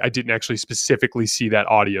that, but I didn't actually specifically see that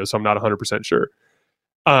audio, so I'm not 100% sure.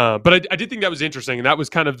 But I did think that was interesting, and that was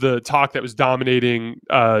kind of the talk that was dominating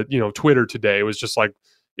Twitter today. It was just like,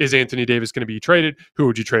 is Anthony Davis going to be traded? Who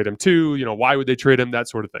would you trade him to? Why would they trade him? That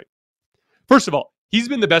sort of thing. First of all, he's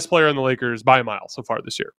been the best player on the Lakers by a mile so far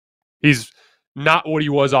this year. He's not what he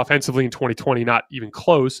was offensively in 2020, not even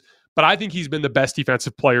close, but I think he's been the best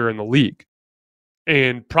defensive player in the league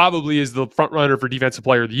and probably is the front runner for defensive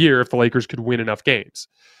player of the year if the Lakers could win enough games.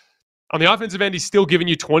 On the offensive end, he's still giving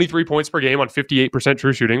you 23 points per game on 58%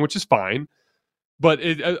 true shooting, which is fine. But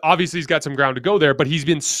obviously he's got some ground to go there, but he's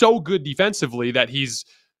been so good defensively that he's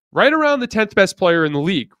right around the 10th best player in the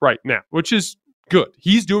league right now, which is good.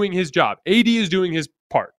 He's doing his job. AD is doing his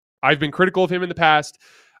part. I've been critical of him in the past.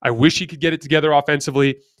 I wish he could get it together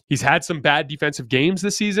offensively. He's had some bad defensive games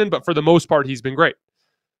this season, but for the most part, he's been great.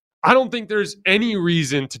 I don't think there's any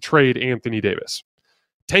reason to trade Anthony Davis.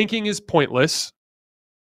 Tanking is pointless.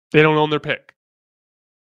 They don't own their pick.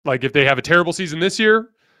 Like, if they have a terrible season this year,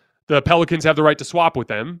 the Pelicans have the right to swap with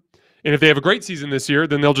them. And if they have a great season this year,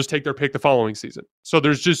 then they'll just take their pick the following season. So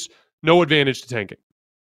there's just no advantage to tanking.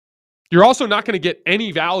 You're also not going to get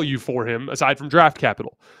any value for him aside from draft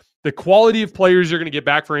capital. The quality of players you're going to get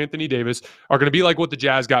back for Anthony Davis are going to be like what the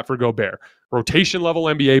Jazz got for Gobert. Rotation-level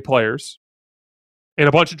NBA players and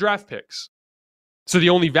a bunch of draft picks. So the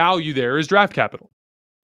only value there is draft capital,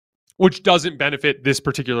 which doesn't benefit this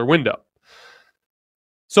particular window.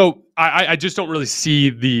 So I just don't really see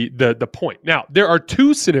the point. Now, there are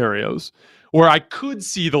two scenarios where I could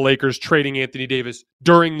see the Lakers trading Anthony Davis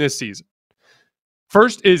during this season.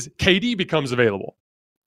 First is KD becomes available.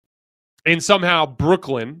 And somehow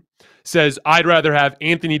Brooklyn says, I'd rather have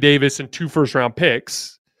Anthony Davis and 2 first-round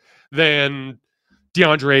picks than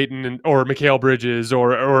DeAndre Ayton or Mikal Bridges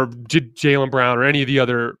or Jaylen Brown or any of the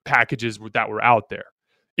other packages that were out there.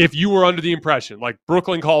 If you were under the impression, like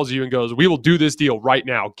Brooklyn calls you and goes, we will do this deal right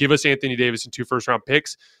now, give us Anthony Davis and 2 first-round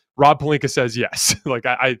picks, Rob Pelinka says yes. Like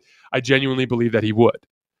I genuinely believe that he would.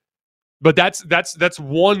 But that's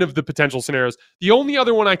one of the potential scenarios. The only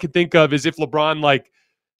other one I could think of is if LeBron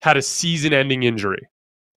had a season-ending injury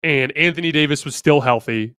and Anthony Davis was still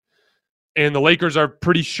healthy, and the Lakers are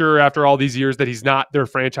pretty sure after all these years that he's not their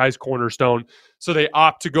franchise cornerstone, so they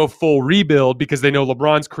opt to go full rebuild because they know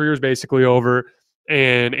LeBron's career is basically over,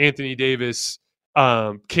 and Anthony Davis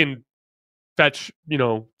can fetch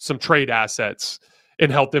some trade assets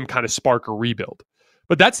and help them kind of spark a rebuild.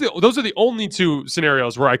 But those are the only two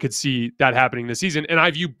scenarios where I could see that happening this season, and I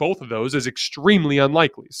view both of those as extremely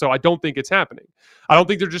unlikely. So I don't think it's happening. I don't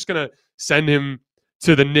think they're just going to send him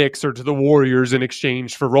to the Knicks or to the Warriors in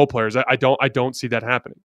exchange for role players. I don't see that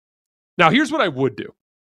happening. Now, here's what I would do.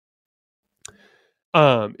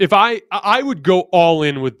 If I would go all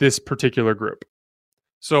in with this particular group.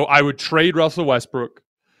 So I would trade Russell Westbrook.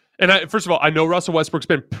 And first of all, I know Russell Westbrook's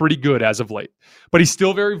been pretty good as of late, but he's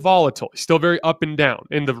still very volatile. He's still very up and down.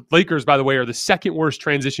 And the Lakers, by the way, are the second worst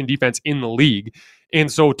transition defense in the league.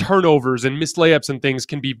 And so turnovers and missed layups and things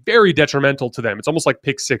can be very detrimental to them. It's almost like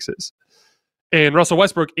pick sixes. And Russell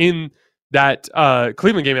Westbrook in that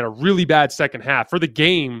Cleveland game had a really bad second half. For the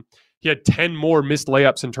game, he had 10 more missed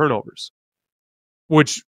layups and turnovers.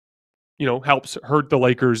 which, helps hurt the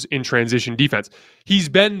Lakers in transition defense. He's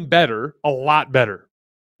been better, a lot better.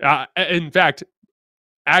 In fact,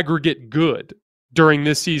 aggregate good during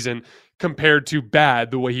this season compared to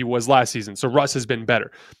bad the way he was last season. So Russ has been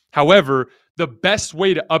better. However, the best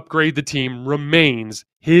way to upgrade the team remains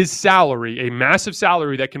his salary, a massive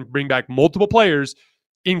salary that can bring back multiple players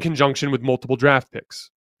in conjunction with multiple draft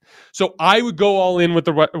picks. So I would go all in with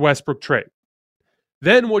the Westbrook trade.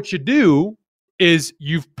 Then what you do is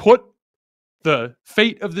you've put the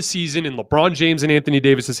fate of the season in LeBron James and Anthony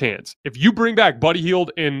Davis's hands. If you bring back Buddy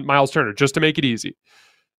Hield and Miles Turner, just to make it easy,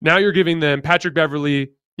 now you're giving them Patrick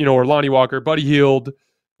Beverley, or Lonnie Walker, Buddy Hield,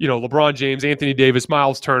 LeBron James, Anthony Davis,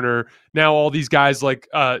 Miles Turner. Now all these guys like,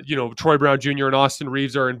 Troy Brown Jr. and Austin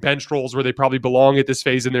Reeves are in bench roles where they probably belong at this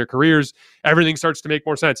phase in their careers. Everything starts to make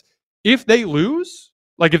more sense. If they lose,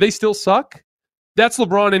 like if they still suck, that's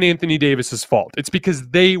LeBron and Anthony Davis's fault. It's because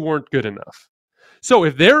they weren't good enough. So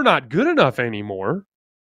if they're not good enough anymore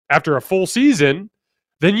after a full season,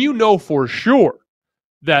 then for sure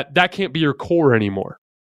that can't be your core anymore.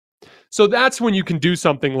 So that's when you can do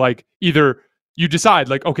something like either you decide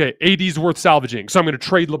like, okay, AD's worth salvaging, so I'm going to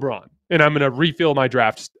trade LeBron and I'm going to refill my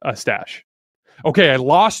draft stash. Okay, I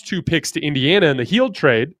lost 2 picks to Indiana in the Hield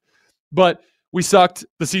trade, but we sucked.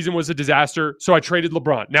 The season was a disaster, so I traded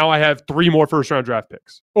LeBron. Now I have 3 more first-round draft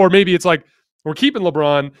picks. Or maybe it's like, we're keeping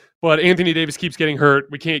LeBron, but Anthony Davis keeps getting hurt.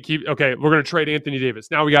 We can't keep, okay, we're going to trade Anthony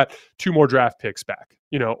Davis. Now we got 2 more draft picks back,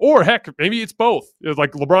 or heck, maybe it's both. It's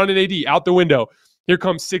like LeBron and AD out the window. Here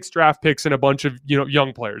comes 6 draft picks and a bunch of,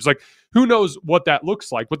 young players. Like, who knows what that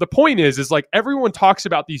looks like? But the point is like everyone talks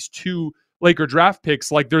about these 2 Laker draft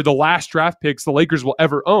picks like they're the last draft picks the Lakers will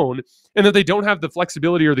ever own, and that they don't have the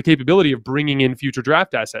flexibility or the capability of bringing in future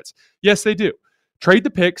draft assets. Yes, they do. Trade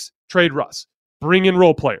the picks, trade Russ, bring in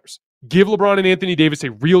role players. Give LeBron and Anthony Davis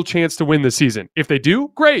a real chance to win this season. If they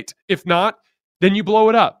do, great. If not, then you blow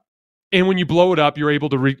it up. And when you blow it up, you're able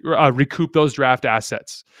to recoup those draft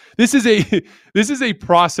assets. This is a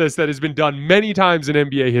process that has been done many times in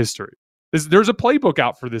NBA history. There's a playbook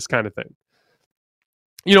out for this kind of thing.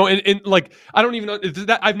 And like, I don't even know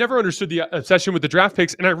that I've never understood the obsession with the draft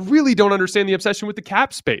picks, and I really don't understand the obsession with the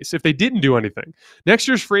cap space if they didn't do anything. Next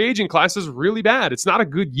year's free agent class is really bad. It's not a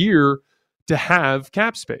good year to have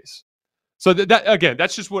cap space. So that again,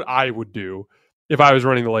 that's just what I would do if I was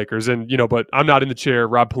running the Lakers. And, but I'm not in the chair.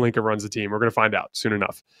 Rob Pelinka runs the team. We're going to find out soon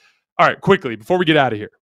enough. All right, quickly, before we get out of here,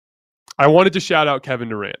 I wanted to shout out Kevin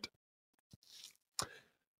Durant.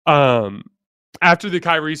 After the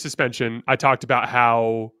Kyrie suspension, I talked about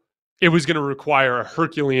how it was going to require a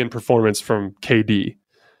Herculean performance from KD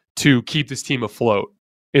to keep this team afloat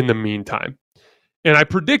in the meantime. And I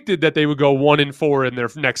predicted that they would go 1-4 in their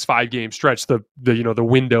next 5-game stretch, the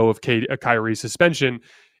window of Kyrie suspension.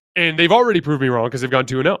 And they've already proved me wrong because they've gone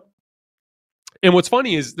 2-0. And what's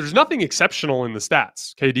funny is there's nothing exceptional in the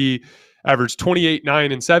stats. KD averaged 28,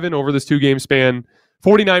 9, and 7 over this 2-game span,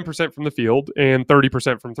 49% from the field and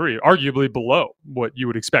 30% from 3, arguably below what you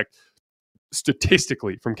would expect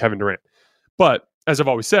statistically from Kevin Durant. But as I've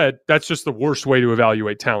always said, that's just the worst way to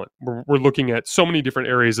evaluate talent. We're looking at so many different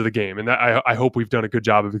areas of the game, and I hope we've done a good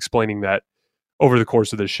job of explaining that over the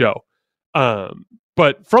course of this show.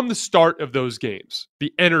 But from the start of those games,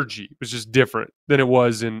 the energy was just different than it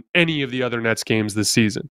was in any of the other Nets games this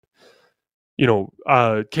season.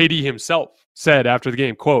 KD himself said after the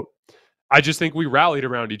game, quote, "I just think we rallied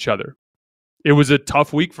around each other. It was a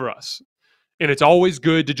tough week for us, and it's always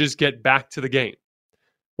good to just get back to the game.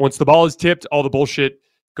 Once the ball is tipped, all the bullshit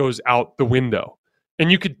goes out the window."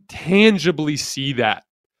 And you could tangibly see that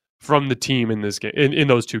from the team in this game, in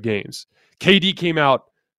those 2 games. KD came out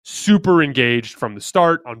super engaged from the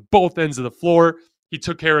start on both ends of the floor. He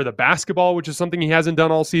took care of the basketball, which is something he hasn't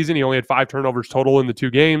done all season. He only had 5 turnovers total in the 2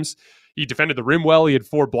 games. He defended the rim well. He had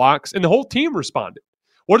 4 blocks, and the whole team responded.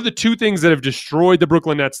 What are the 2 things that have destroyed the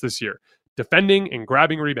Brooklyn Nets this year? Defending and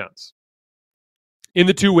grabbing rebounds. In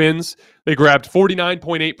the 2 wins, they grabbed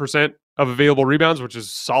 49.8% of available rebounds, which is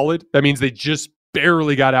solid. That means they just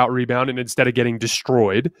barely got out-rebounded instead of getting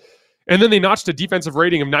destroyed. And then they notched a defensive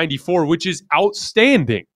rating of 94, which is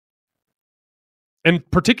outstanding. And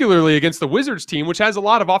particularly against the Wizards team, which has a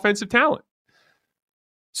lot of offensive talent.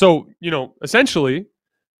 So, essentially,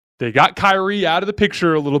 they got Kyrie out of the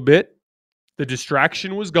picture a little bit. The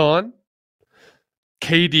distraction was gone.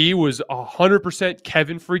 KD was 100%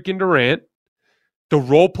 Kevin freaking Durant. The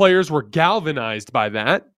role players were galvanized by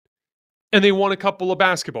that. And they won a couple of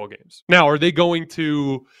basketball games. Now, are they going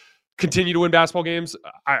to continue to win basketball games?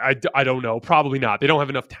 I don't know. Probably not. They don't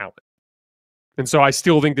have enough talent. And so I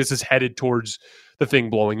still think this is headed towards the thing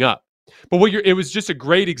blowing up. But it was just a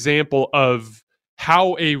great example of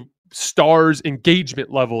how a star's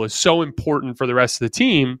engagement level is so important for the rest of the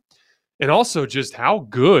team, and also just how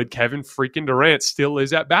good Kevin freaking Durant still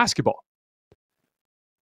is at basketball.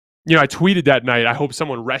 You know, I tweeted that night, I hope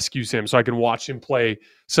someone rescues him so I can watch him play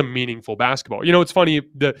some meaningful basketball. You know, it's funny,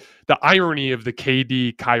 the irony of the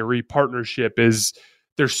KD-Kyrie partnership is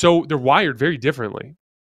they're wired very differently.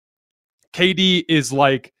 KD is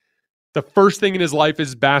like, the first thing in his life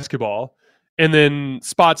is basketball, and then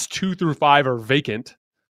spots 2 through 5 are vacant,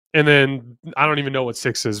 and then I don't even know what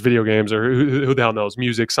 6 is, video games, or who the hell knows,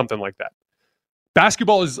 music, something like that.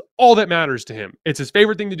 Basketball is all that matters to him. It's his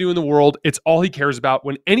favorite thing to do in the world. It's all he cares about.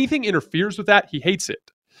 When anything interferes with that, he hates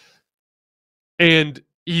it. And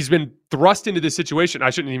he's been thrust into this situation. I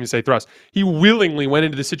shouldn't even say thrust. He willingly went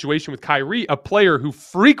into the situation with Kyrie, a player who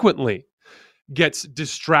frequently gets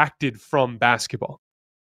distracted from basketball.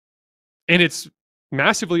 And it's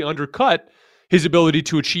massively undercut his ability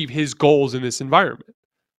to achieve his goals in this environment.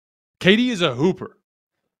 KD is a hooper.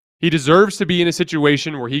 He deserves to be in a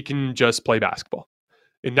situation where he can just play basketball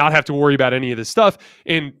and not have to worry about any of this stuff.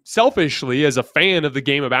 And selfishly, as a fan of the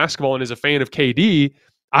game of basketball and as a fan of KD,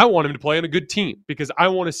 I want him to play on a good team because I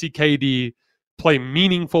want to see KD play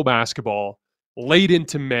meaningful basketball late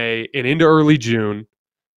into May and into early June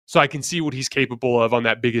so I can see what he's capable of on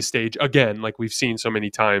that biggest stage again, like we've seen so many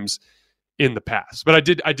times in the past. But I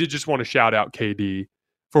did just want to shout out KD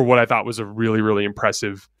for what I thought was a really, really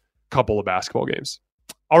impressive couple of basketball games.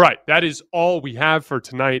 All right, that is all we have for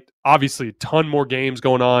tonight. Obviously, a ton more games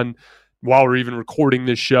going on while we're even recording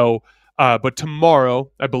this show. But tomorrow,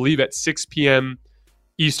 I believe at 6 p.m.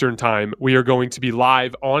 Eastern time, we are going to be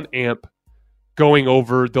live on AMP going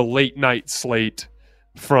over the late night slate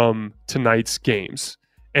from tonight's games.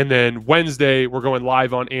 And then Wednesday, we're going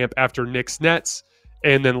live on AMP after Knicks Nets,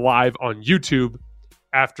 and then live on YouTube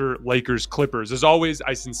after Lakers Clippers. As always,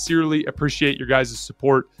 I sincerely appreciate your guys'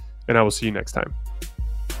 support, and I will see you next time.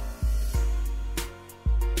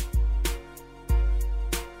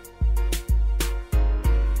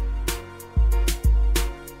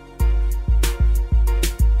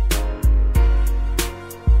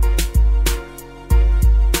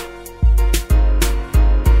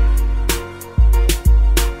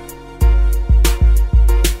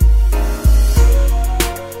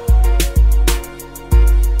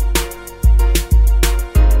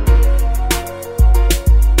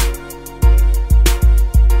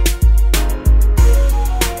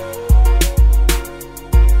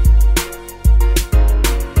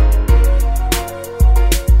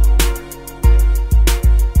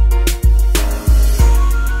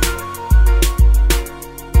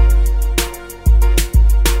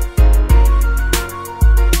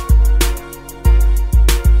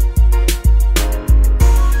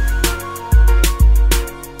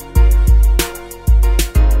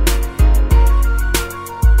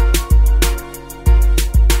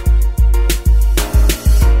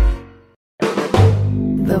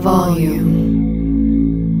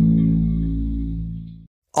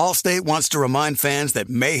 Allstate wants to remind fans that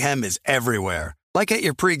mayhem is everywhere, like at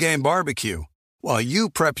your pregame barbecue. While you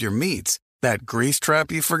prep your meats, that grease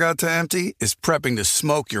trap you forgot to empty is prepping to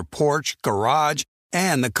smoke your porch, garage,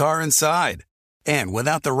 and the car inside. And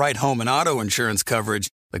without the right home and auto insurance coverage,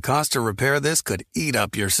 the cost to repair this could eat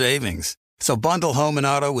up your savings. So bundle home and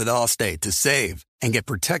auto with Allstate to save and get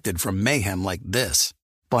protected from mayhem like this.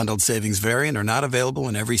 Bundled savings vary and are not available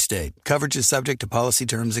in every state. Coverage is subject to policy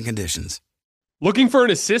terms and conditions. Looking for an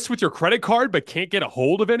assist with your credit card but can't get a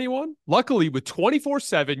hold of anyone? Luckily, with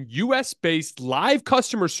 24/7 U.S.-based live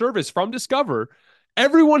customer service from Discover,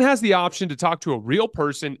 everyone has the option to talk to a real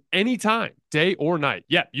person anytime, day or night.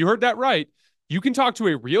 Yeah, you heard that right. You can talk to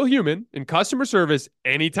a real human in customer service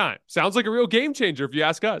anytime. Sounds like a real game changer if you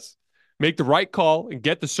ask us. Make the right call and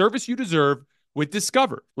get the service you deserve with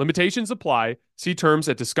Discover. Limitations apply. See terms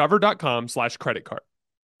at discover.com/creditcard.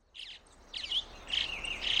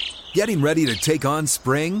 Getting ready to take on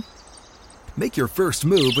spring? Make your first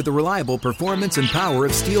move with the reliable performance and power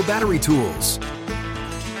of Steel battery tools.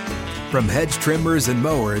 From hedge trimmers and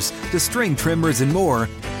mowers to string trimmers and more,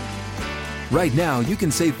 right now you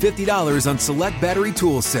can save $50 on select battery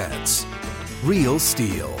tool sets. Real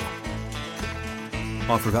Steel.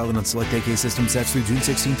 Offer valid on select AK system sets through June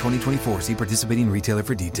 16, 2024. See participating retailer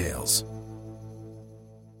for details.